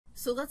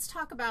So let's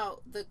talk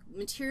about the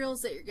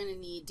materials that you're going to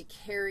need to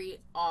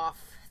carry off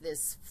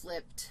this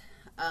flipped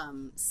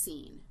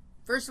scene.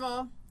 First of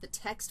all, the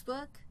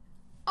textbook,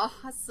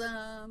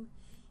 awesome.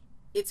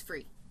 It's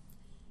free.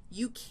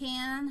 You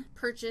can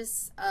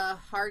purchase a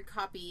hard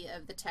copy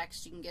of the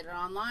text. You can get it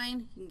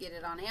online. You can get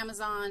it on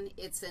Amazon.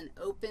 It's an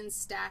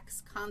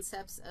OpenStax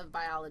Concepts of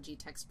Biology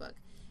textbook.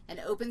 And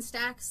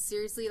OpenStax,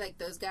 seriously, like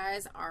those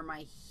guys are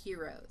my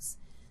heroes.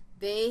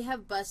 They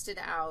have busted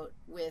out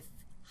with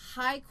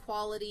high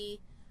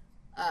quality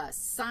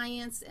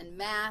science and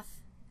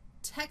math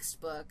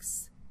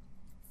textbooks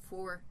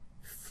for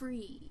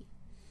free.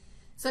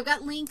 So I've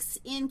got links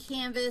in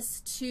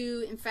Canvas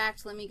to, in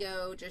fact, let me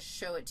go just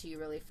show it to you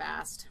really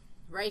fast.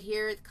 Right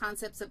here, the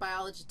Concepts of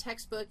Biology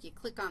textbook, you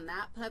click on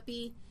that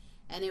puppy,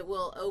 and it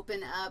will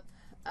open up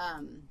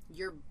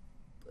your,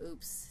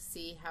 oops,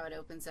 see how it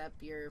opens up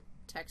your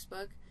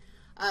textbook?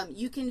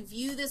 You can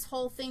view this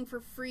whole thing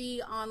for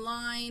free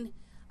online.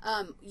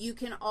 You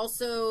can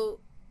also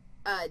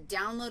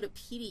download a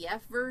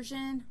PDF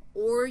version,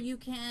 or you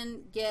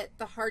can get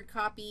the hard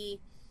copy.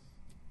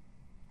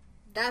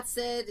 That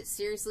said,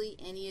 seriously,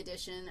 any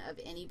edition of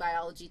any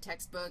biology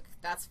textbook,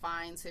 that's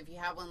fine. So if you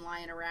have one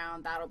lying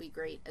around, that'll be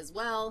great as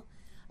well.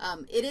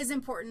 It is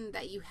important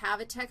that you have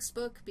a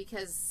textbook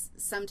because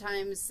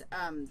sometimes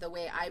the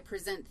way I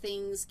present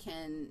things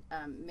can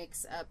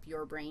mix up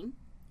your brain,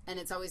 and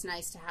it's always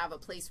nice to have a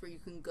place where you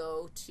can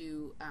go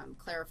to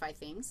clarify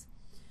things.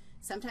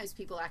 Sometimes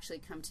people actually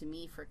come to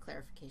me for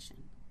clarification.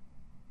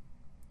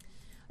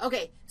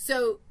 Okay,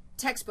 so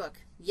textbook,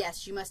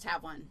 yes, you must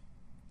have one.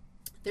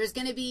 There's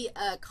going to be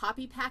a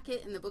copy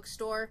packet in the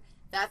bookstore.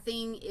 That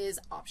thing is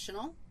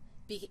optional.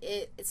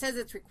 It says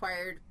it's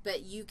required,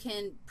 but you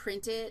can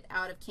print it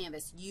out of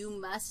Canvas. You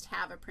must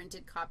have a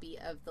printed copy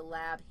of the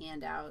lab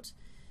handout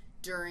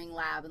during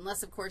lab,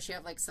 unless, of course, you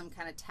have like some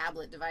kind of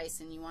tablet device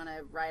and you want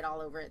to write all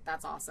over it.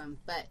 That's awesome.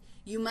 But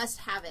you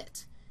must have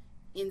it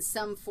in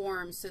some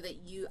form so that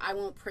I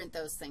won't print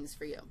those things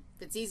for you.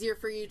 If it's easier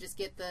for you, just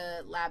get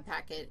the lab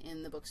packet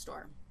in the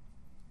bookstore.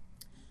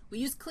 We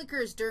use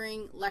clickers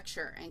during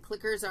lecture, and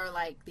clickers are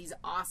like these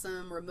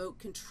awesome remote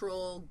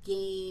control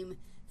game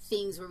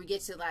things where we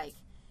get to like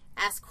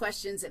ask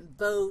questions and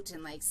vote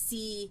and like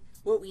see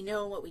what we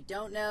know and what we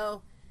don't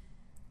know.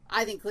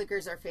 I think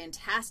clickers are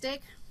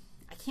fantastic.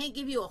 I can't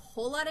give you a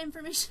whole lot of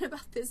information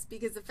about this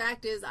because the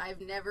fact is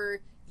I've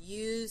never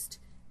used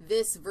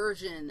this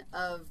version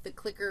of the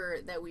clicker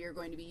that we are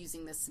going to be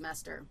using this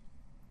semester.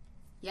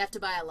 You have to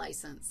buy a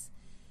license,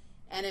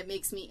 and it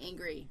makes me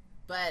angry.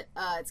 But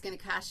it's going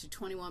to cost you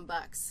 21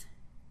 bucks.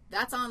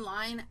 That's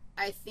online.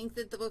 I think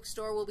that the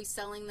bookstore will be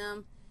selling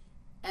them,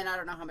 and I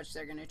don't know how much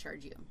they're going to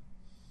charge you.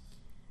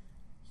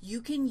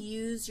 You can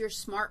use your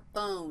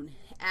smartphone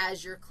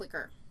as your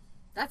clicker.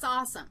 That's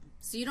awesome.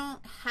 So you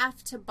don't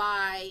have to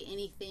buy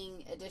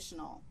anything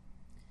additional.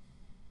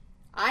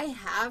 I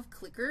have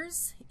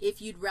clickers.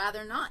 If you'd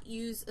rather not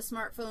use a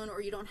smartphone,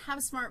 or you don't have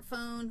a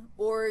smartphone,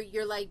 or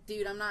you're like,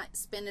 dude, I'm not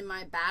spending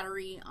my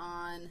battery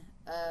on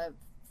a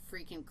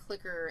freaking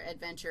clicker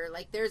adventure.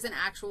 Like there's an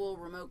actual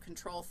remote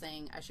control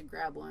thing. I should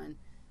grab one.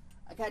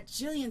 I got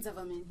jillions of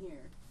them in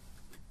here.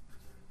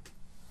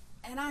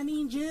 And I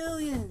mean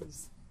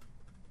jillions.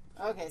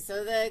 Okay,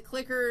 so the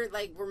clicker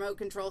like remote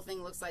control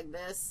thing looks like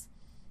this.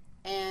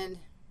 And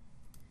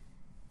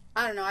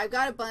I don't know, I've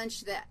got a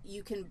bunch that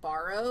you can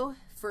borrow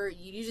for,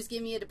 you just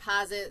give me a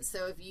deposit,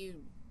 so if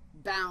you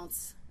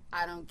bounce,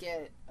 I don't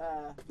get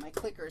my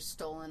clickers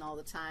stolen all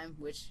the time,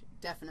 which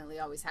definitely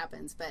always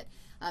happens. But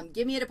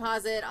give me a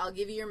deposit. I'll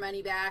give you your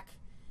money back.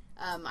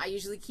 I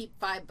usually keep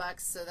 $5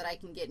 so that I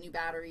can get new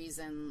batteries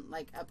and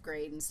like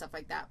upgrade and stuff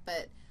like that.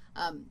 But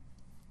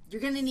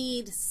you're going to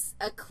need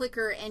a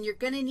clicker, and you're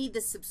going to need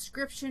the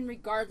subscription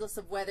regardless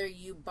of whether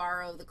you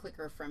borrow the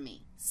clicker from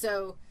me.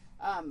 So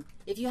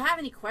if you have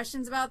any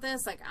questions about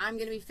this, like I'm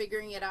going to be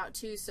figuring it out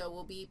too, so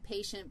we'll be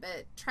patient,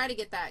 but try to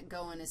get that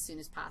going as soon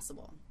as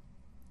possible.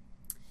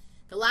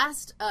 The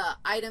last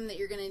item that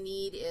you're going to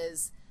need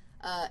is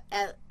a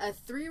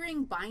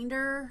 3-ring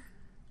binder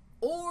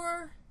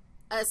or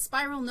a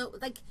spiral note.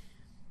 Like,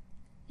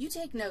 you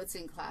take notes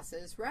in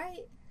classes,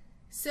 right?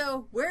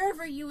 So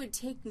wherever you would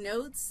take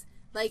notes,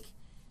 like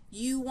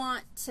you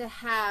want to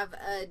have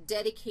a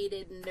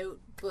dedicated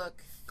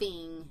notebook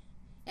thing,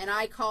 and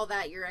I call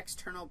that your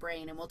external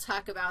brain, and we'll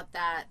talk about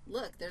that.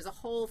 Look, there's a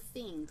whole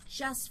thing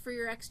just for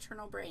your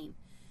external brain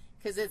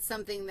because it's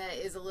something that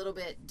is a little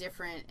bit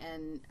different,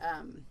 and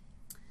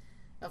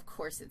of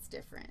course it's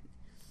different.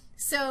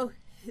 So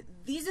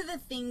these are the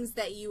things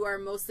that you are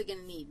mostly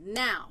going to need.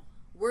 Now,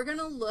 we're going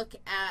to look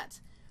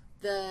at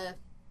the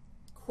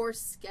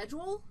course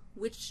schedule,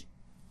 which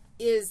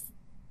is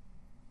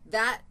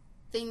that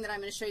thing that I'm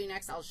going to show you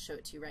next. I'll show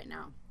it to you right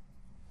now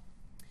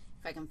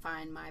if I can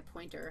find my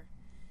pointer.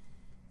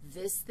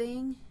 This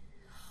thing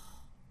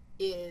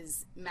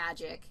is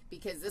magic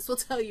because this will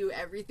tell you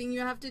everything you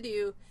have to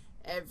do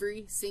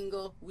every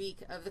single week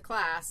of the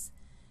class,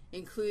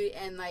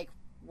 and like,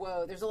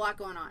 whoa, there's a lot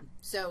going on.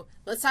 So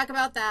let's talk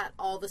about that,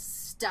 all the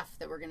stuff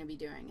that we're going to be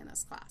doing in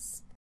this class.